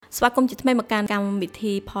ស្វាគមន៍ជាថ្មីមកកាន់កម្មវិ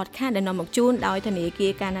ធី podcast ដែលនាំមកជូនដោយធនាគា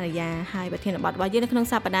រកាណាដាហើយប្រធានបទរបស់យើងនៅក្នុង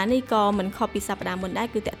សប្តាហ៍នេះក៏មិនខុសពីសប្តាហ៍មុនដែរ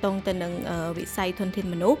គឺតាក់ទងទៅនឹងវិស័យធនធាន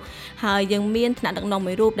មនុស្សហើយយើងមានថ្នាក់ដឹកនាំ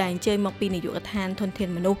មួយរូបដែលអញ្ជើញមកពីនាយកដ្ឋានធនធាន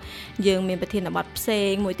មនុស្សយើងមានប្រធានបទផ្សេ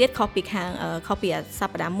ងមួយទៀតខុសពីស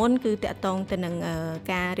ប្តាហ៍មុនគឺតាក់ទងទៅនឹង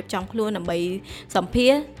ការរៀបចំខ្លួនដើម្បីសម្ភា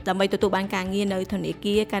រដើម្បីទទួលបានការងារនៅធនា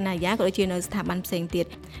គារកាណាដាក៏ដូចជានៅស្ថាប័នផ្សេងទៀត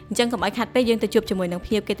អញ្ចឹងកុំឲ្យខាត់ពេកយើងទៅជួបជាមួយនឹង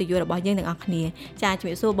ភ្ញៀវកិត្តិយសរបស់យើងទាំងអស់គ្នាចាជំ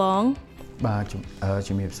រាបសួរបងបាទ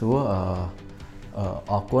ជំរាបសួរ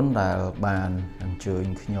អរគុណដែលបានអញ្ជើញ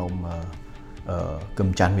ខ្ញុំកឹម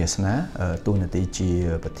ច័ន្ទវាសនាតួនាទីជា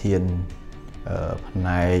ប្រធានផ្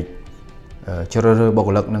នែកជ្រើសរើសបុគ្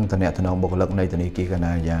គលិកនិងតំណែងបុគ្គលិកនៃធនាគារកា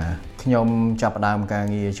ណាដាខ្ញុំចាប់ផ្ដើមការ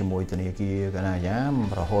ងារជាមួយធនាគារកាណាដា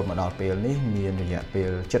រហូតមកដល់ពេលនេះមានរយៈពេល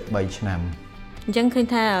ជិត3ឆ្នាំអញ្ចឹងឃើញ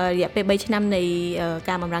ថារយៈពេល3ឆ្នាំនៃ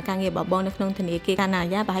ការបម្រើការងាររបស់បងនៅក្នុងធនាគារកាណា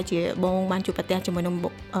ដាប្រហែលជាបងបានជួបប្រទះជាមួយនឹង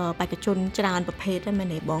បេក្ខជនច្រើនប្រភេទដែរមែន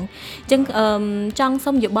ទេបងអញ្ចឹងចង់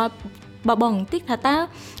សុំយោបល់បងបន្តិចថាតើ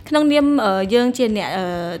ក្នុងនាមយើងជាអ្នក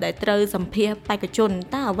ដែលត្រូវសម្ភាសបេក្ខជន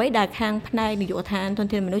តើអ្វីដែលខាងផ្នែកនាយកដ្ឋានធន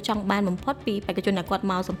ធានមនុស្សចង់បានបំផុតពីបេក្ខជនដែលគាត់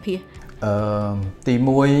មកសម្ភាសទី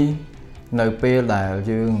1នៅពេលដែល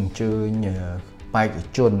យើងអញ្ជើញបេក្ខ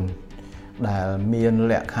ជនដែលមាន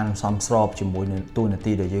លក្ខខណ្ឌសមស្របជាមួយនឹងតួនា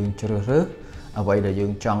ទីដែលយើងជ្រើសរើសអ្វីដែលយើ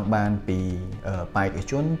ងចង់បានពីបេក្ខ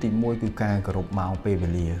ជនទី1គឺការគោរពម៉ោងពេលវេ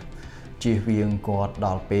លាជៀសវាងគាត់ដ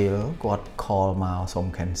ល់ពេលគាត់ call មកសុំ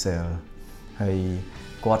cancel ហើយ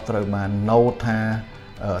គាត់ត្រូវបាន note ថា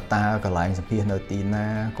តើកន្លែងសម្ភាសនៅទីណា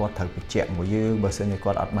គាត់ត្រូវបញ្ជាក់មួយយើងបើសិនជា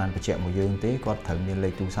គាត់អត់បានបញ្ជាក់មួយយើងទេគាត់ត្រូវមានលេ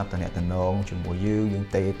ខទូរស័ព្ទតំណែងជាមួយយើង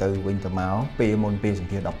ទេទៅវិញទៅមកពេលមុនពេលសម្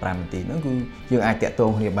ភាស15នាទីហ្នឹងគឺយើងអាចតាក់ទ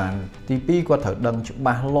ងគ្នាបានទី2គាត់ត្រូវដឹងច្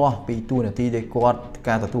បាស់លាស់ពីតួនាទីដែលគាត់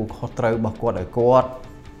ការទទួលខុសត្រូវរបស់គាត់ឲ្យគាត់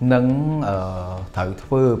នឹងត្រូវធ្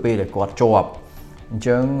វើពេលដែលគាត់ជាប់អញ្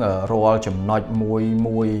ចឹងរាល់ចំណុច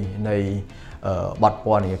មួយនៃបទព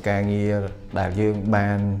ណ៌នាការងារដែលយើងបា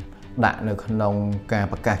នដាក់នៅក្នុងការ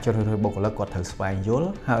ប្រកាសជ្រើសរើសបុគ្គលិកគាត់ត្រូវស្វែងយល់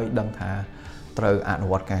ហើយដឹងថាត្រូវអនុ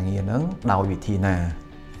វត្តការងារហ្នឹងដោយវិធីណា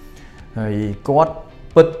ហើយគាត់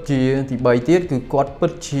ពិតជាទី3ទៀតគឺគាត់ពិ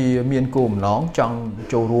តជាមានគោលបំណងចង់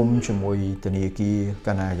ចូលរួមជាមួយធនាគារ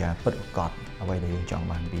កាណាដាពិតប្រាកដអ្វីដែលយើងចង់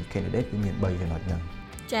បានពី candidate គឺមាន3ចំណុចហ្នឹង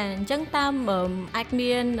ចាអញ្ចឹងតាមអាច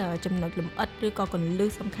មានចំណុចលម្អិតឬក៏គន្លឹះ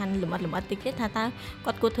សំខាន់លម្អិតតិចទៀតថាតើ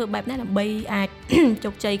គាត់គួរធ្វើបែបណាដើម្បីអាចជោ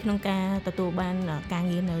គជ័យក្នុងការទទួលបានការ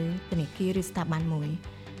ងារនៅធនាគារឬស្ថាប័នមួយ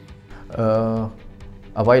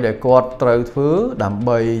អ្វីដែលគាត់ត្រូវធ្វើដើម្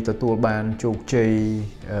បីទទួលបានជោគជ័យ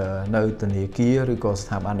នៅធនាគារឬក៏ស្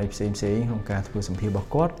ថាប័នផ្សេងក្នុងការធ្វើសម្ភាររបស់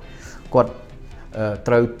គាត់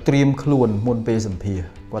ត្រូវត្រៀមខ្លួនមុនពេលសម្ភារ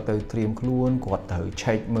គាត់ត្រូវត្រៀមខ្លួនគាត់ត្រូវ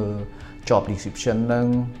check មើលjob description ហ្នឹង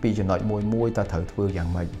ពីចំណុចមួយតើត្រូវធ្វើយ៉ាង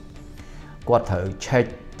ម៉េចគាត់ត្រូវ check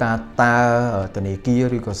តើធនាគា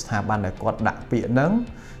រឬក៏ស្ថាប័នដែលគាត់ដាក់ពាក្យហ្នឹង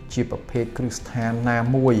ជាប្រភេទគ្រឹះស្ថានណា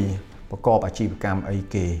មួយប្រកបអាជីវកម្មអី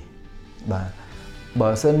គេបាទបើ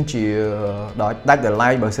សិនជាដោយដាច់ដោយឡែ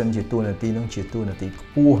កបើសិនជាតួនាទីហ្នឹងជាតួនាទីខ្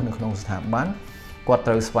ពស់នៅក្នុងស្ថាប័នគាត់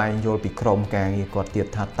ត្រូវស្វែងយល់ពីក្រុមការងារគាត់ទៀត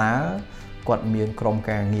ថាតើគាត់មានក្រុម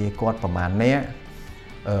ការងារគាត់ប្រមាណអ្នក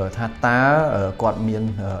ថាតើគាត់មាន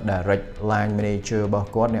direct line manager របស់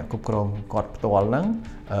គាត់អ្នកគ្រប់គ្រងគាត់ផ្ទាល់ហ្នឹង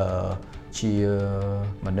ជា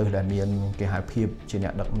មនុស្សដែលមានគេហៅភាពជាអ្ន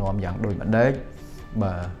កដឹកនាំយ៉ាងដូចម្ដេច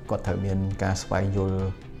បាទគាត់ត្រូវមានការស្វែងយល់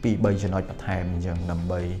ពី3ចំណុចបន្ថែមអញ្ចឹងដើម្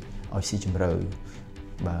បីឲ្យស៊ីជម្រៅ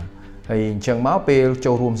បាទហើយអញ្ចឹងមកពេល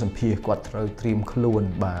ចូលរួមសម្ភាសគាត់ត្រូវត្រៀមខ្លួន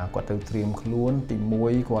បាទគាត់ត្រូវត្រៀមខ្លួនទី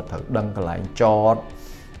1គាត់ត្រូវដឹងកន្លែងចត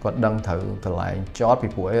គាត់ដឹងត្រូវកន្លែងចតពី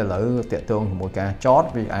ព្រោះឥឡូវតាក់ទងជាមួយការចត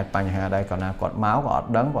វាអាចបញ្ហាដែរកាលណាគាត់មកក៏អត់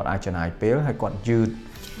ដឹងគាត់អាចចំណាយពេលហើយគាត់យឺត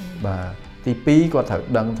បាទទី2គាត់ត្រូវ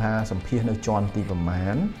ដឹងថាសម្ភាសនៅជាន់ទីប្រមា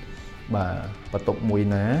ណបាទបន្ទប់មួយ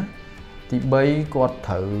ណាទី3គាត់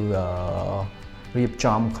ត្រូវរៀប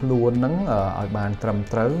ចំខ្លួនហ្នឹងឲ្យបានត្រឹម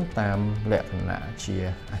ត្រូវតាមលក្ខណៈជា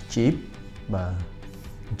អាជីពបាទ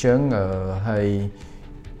អញ្ចឹងហើយ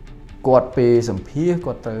គាត់ពេលសម្ភាស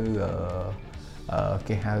គាត់ទៅ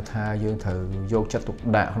គេហៅថាយើងត្រូវយកចិត្តទុក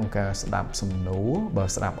ដាក់ក្នុងការស្ដាប់សំណួរបើ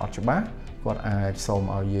ស្ដាប់អត់ច្បាស់គាត់អាចសូម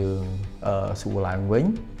ឲ្យយើងសួរឡើងវិញ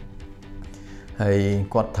ហើយ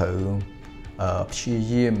គាត់ត្រូវព្យា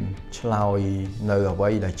យាមឆ្លើយនៅអ្វី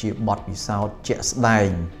ដែលជាបទពិសោធន៍ជាក់ស្ដែង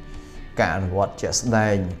ការអនុវត្តជាក់ស្ដែ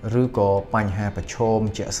ងឬក៏បញ្ហាប្រឈម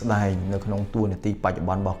ជាក់ស្ដែងនៅក្នុងតួនាទីបច្ចុប្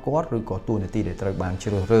បន្នរបស់គាត់ឬក៏តួនាទីដែលត្រូវបានជ្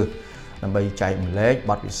រើសរើសដើម្បីចែកម្លែក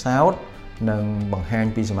បទពិសោធន៍ នឹងបង្ហាញ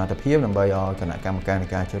ពីសមត្ថភាពដើម្បីឲ្យគណៈកម្មការនៃ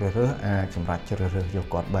ការជ្រើសរើសអាចសម្រេចជ្រើសរើសយក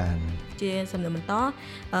គាត់បានជាសំណួរបន្ត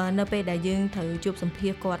នៅពេលដែលយើងត្រូវជួបសម្ភា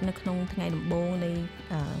សគាត់នៅក្នុងថ្ងៃដំបូងនៃ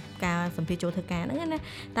ការសម្ភាសចូលធ្វើការហ្នឹងណា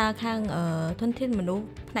តើខាងធនធានមនុស្ស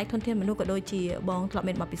ផ្នែកធនធានមនុស្សក៏ដូចជាបងធ្លាប់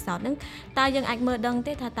មានបទពិសោធន៍ហ្នឹងតើយើងអាចមើលដឹង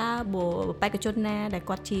ទេថាតើបេក្ខជនណាដែល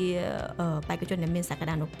គាត់ជាបេក្ខជនដែលមានសក្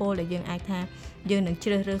តានុពលដែលយើងអាចថាយើងនឹងជ្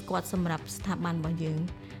រើសរើសគាត់សម្រាប់ស្ថាប័នរបស់យើង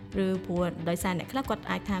ឬព្រោះដោយសារអ្នកខ្លះគាត់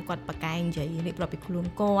អាចថាគាត់ប៉ាកែនិយាយរៀបរាប់ពីខ្លួន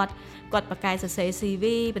គាត់ប៉ាកែសរសេរ CV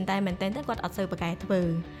ប៉ុន្តែមែនតើគាត់អត់សូវប៉ាកែធ្វើ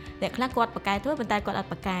អ្នកខ្លះគាត់ប៉ាកែធ្វើប៉ុន្តែគាត់អត់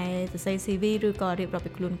ប៉ាកែសរសេរ CV ឬក៏រៀបរាប់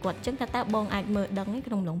ពីខ្លួនគាត់អញ្ចឹងតើបងអាចមើលដឹង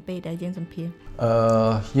ក្នុងឡុងពេលដែលយើងសម្ភាស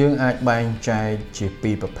យើងអាចបែងចែកជា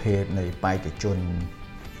ពីរប្រភេទនៃបេក្ខជន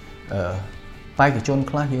បេក្ខជន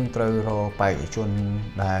ខ្លះយើងត្រូវរកបេក្ខជន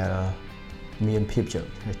ដែលមានភាព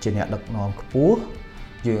ជាអ្នកដឹកនាំខ្ពស់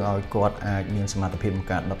យើងឲ្យគាត់អាចមានសមត្ថភាពក្នុង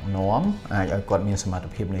ការដឹកនាំអាចឲ្យគាត់មានសមត្ថ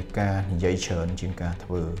ភាពនៃការនិយាយច្រើនជាងការធ្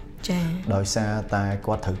វើចា៎ដោយសារតែ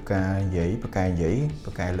គាត់ត្រូវការនិយាយប៉ា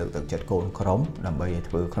កែលើកទឹកចិត្តកូនក្រុមដើម្បីឲ្យ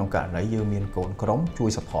ធ្វើក្នុងករណីយើងមានកូនក្រុមជួយ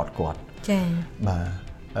support គាត់ចា៎បាទ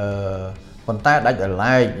ប៉ុន្តែដាច់ដោយ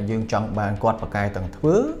ឡែកយើងចង់បានគាត់ប៉ាកែទាំងធ្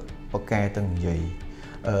វើប៉ាកែទាំងនិយាយ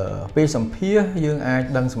ពេលសម្ភាសយើងអាច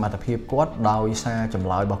ដឹងសមត្ថភាពគាត់ដោយសារចម្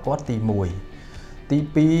លើយរបស់គាត់ទី1ទី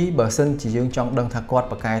2បើសិនជាយើងចង់ដឹងថាគាត់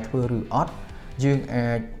ប៉ាកែធ្វើឬអត់យើងអា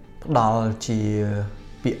ចផ្ដល់ជា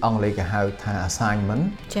ពាក្យអង់គ្លេសគេហៅថា assignment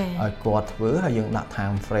ឲ្យគាត់ធ្វើហើយយើងដាក់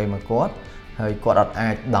time frame ឲ្យគាត់ហើយគាត់អត់អា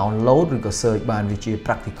ច download ឬក៏ search បានវាជា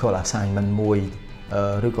practical assignment មួយ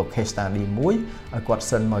ឬក៏ case study មួយឲ្យគាត់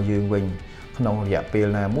sendមកយើងវិញក្នុងរយៈពេល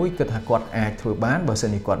ណាមួយគិតថាគាត់អាចធ្វើបានបើសិន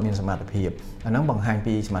ជាគាត់មានសមត្ថភាពអាហ្នឹងបង្ហាញ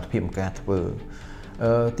ពីសមត្ថភាពនៃការធ្វើ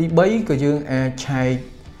ទី3ក៏យើងអាចឆែក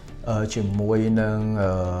ជាមួយនឹង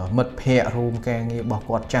មិត្តភ័ក្តិរួមការងាររបស់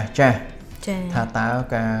គាត់ចាស់ថាតើ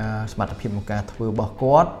ការសមត្ថភាពក្នុងការធ្វើរបស់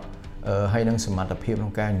គាត់ហើយនឹងសមត្ថភាពក្នុ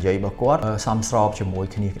ងការនិយាយរបស់គាត់សមស្របជាមួយ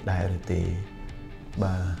គ្នាដែរឬទេ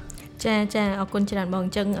បាទចាអរគុណច្រើនបងអ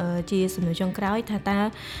ញ្ចឹងជាសំណួរចុងក្រោយថាតើ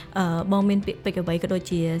បងមានពាក្យពេចន៍អ្វីក៏ដូច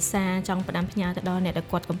ជាសារចង់ផ្ដាំផ្ញើទៅដល់អ្នកដែល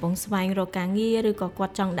គាត់កំពុងស្វែងរកការងារឬក៏គា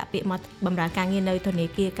ត់ចង់ដាក់ពាក្យមកបម្រើការងារនៅធនា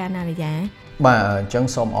គារកាណាឌីយ៉ាបាទអញ្ចឹង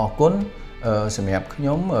សូមអរគុណសម្រាប់ខ្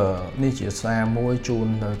ញុំនេះជាសារមួយជូន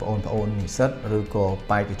ទៅបងប្អូននិស្សិតឬក៏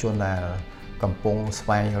បេក្ខជនដែលកំពុងស្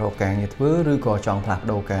វែងរកការងារធ្វើឬក៏ចង់ផ្លាស់ប្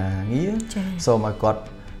ដូរការងារសូមឲ្យគាត់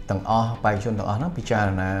ទាំងអស់បេក្ខជនទាំងអស់ហ្នឹងពិចារ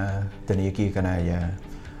ណាធនាគារកាណាឌីយ៉ា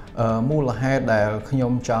មូលហេតុដែលខ្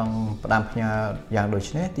ញុំចង់ផ្ដាំផ្ញើយ៉ាងដូច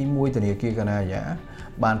នេះទី1ធនាគារកាណាឌីយ៉ា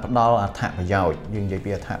បានផ្ដល់អត្ថប្រយោជន៍យើងនិយាយពី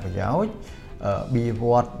អត្ថប្រយោជន៍បៀវ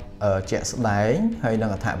ត្សជាក់ស្ដែងហើយនិង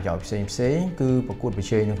អត្ថប្រយោជន៍ផ្សេងគឺប្រកួតប្រ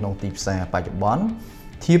ជែងនៅក្នុងទីផ្សារបច្ចុប្បន្ន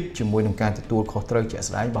ធៀបជាមួយនឹងការទទួលខុសត្រូវជាក់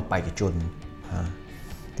ស្ដែងរបស់បេក្ខជន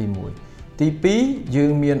ទី1ទី2យើ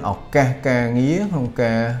ងមានឱកាសការងារក្នុង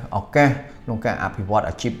ការអភិវឌ្ឍ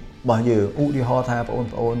អាជីពរបស់យើងឧទាហរណ៍ថាបង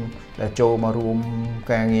ប្អូនដែលចូលមករួម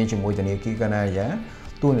ការងារជាមួយធនាគារកាណាឌីយ៉ា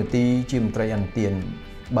តួនាទីជាមន្ត្រីអន្តរជាតិ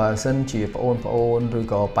បើសិនជាបងប្អូនឬ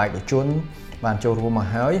ក៏បេក្ខជនបានចូលរួមមក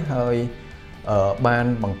ហើយបាន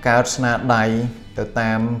បង្កើតស្នាដៃទៅ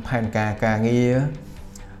តាមផែនការការងារ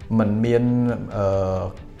មិនមាន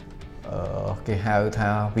គេហៅថា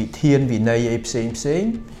វិធានវិន័យអីផ្សេង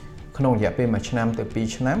ក្នុងរយៈពេល1ឆ្នាំទៅ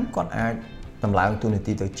2ឆ្នាំគាត់អាចតម្លើងតួនា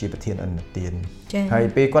ទីទៅជាប្រធានអន្តរជាតិហើយ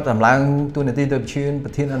ពេលគាត់តម្លើងតួនាទីទៅជាប្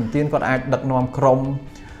រធានអន្តរជាតិគាត់អាចដឹកនាំក្រុម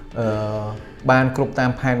បានគ្រប់តា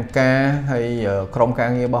មផែនការហើយក្រុមការ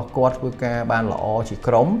ងាររបស់គាត់ធ្វើការបានល្អជា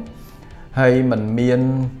ក្រុមហើយមិនមាន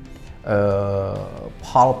ផ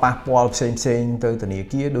លប៉ះពាល់ផ្សេងទៅធនា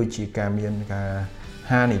គារដូចជាការមានការ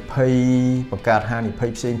ហានិភ័យបង្កើតហានិភ័យ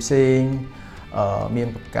ផ្សេងមាន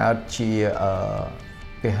បង្កើតជា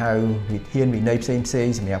គេហៅវិធានវិន័យផ្សេង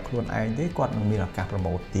សម្រាប់ខ្លួនឯងទេគាត់នឹងមានឱកាសប្រ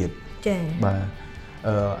ម៉ូទទៀតចា៎បាទ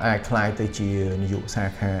អាចខ្លាយទៅជានាយកសា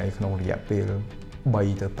ខាក្នុងរយៈពេល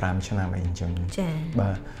3ទៅ5ឆ្នាំអីអញ្ចឹងចា៎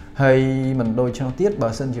បាទហើយមិនដូចឆ្នោះទៀតបើ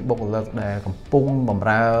សិនជាបុគ្គលិកដែលកំពុងបម្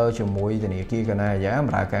រើជាមួយធនាគារកាណាឌីយ៉ាប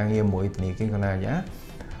ម្រើការងារមួយធនាគារកាណាឌីយ៉ា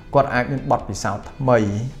គាត់អាចមានបទពិសោធន៍ថ្មី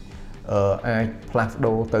អាចផ្លាស់ប្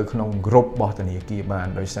ដូរទៅក្នុងក្រុមរបស់ធនាគារបាន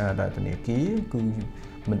ដោយសារតែធនាគារគឺ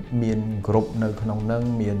មានក្រុមនៅក្នុងនឹង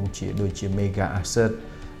មានជាដូចជា mega asset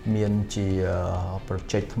មានជា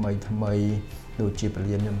project ថ្មីដូចជាព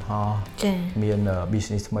លានយន្តហោះមាន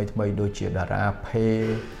business ថ្មីដូចជា Dara Pay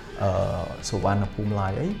សុវណ្ណភូមិឡា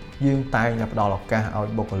យអីយើងតែងតែផ្ដល់ឱកាសឲ្យ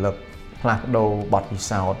បុគ្គលិកផ្លាស់ប្ដូរបទពិ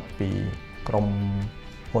សោធន៍ពីក្រុម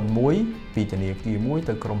ហ៊ុនមួយពីធនាគារមួយ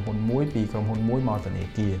ទៅក្រុមហ៊ុនមួយពីក្រុមហ៊ុនមួយមកធនា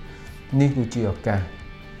គារនេះគឺជាឱកាស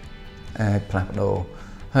អាចផ្លាស់ប្ដូរ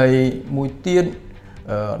ហើយមួយទៀត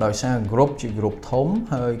ដោយសារក្រុមជាក្រុមធំ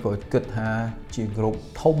ហើយក៏គិតថាជាក្រុម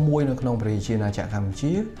ធំមួយនៅក្នុងប្រជាជាតិកម្ពុ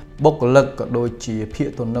ជា បុគ្គលិកក៏ដូចជាភាគ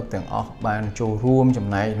ទនិកទាំងអស់បានចូលរួមចំ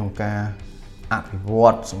ណែកក្នុងការអភិវ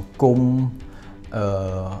ឌ្ឍសង្គម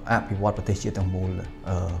អភិវឌ្ឍប្រទេសជាតិទាំងមូល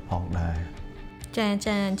ផងដែរចាអ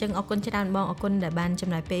ញ្ចឹងអរគុណច្រើនបងអរគុណដែលបានចំ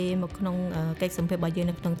ណាយពេលមកក្នុងកិច្ចសម្ភាសន៍របស់យើង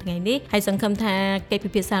នៅក្នុងថ្ងៃនេះហើយសង្ឃឹមថាកិច្ចពិ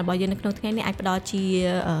ភាក្សារបស់យើងនៅក្នុងថ្ងៃនេះអាចផ្ដល់ជា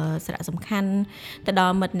សារៈសំខាន់ទៅដ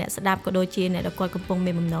ល់មិត្តអ្នកស្ដាប់ក៏ដូចជាអ្នកដែលគាត់កំពុង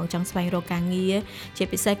មានបំណងចង់ស្វែងរកការងារជា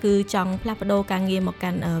ពិសេសគឺចង់ផ្លាស់ប្ដូរការងារមកកា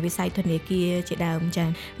ន់វិស័យធនាគារជាដើមចា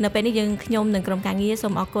នៅពេលនេះខ្ញុំនិងក្រុមការងារសូ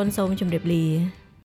មអរគុណសូមជម្រាបលា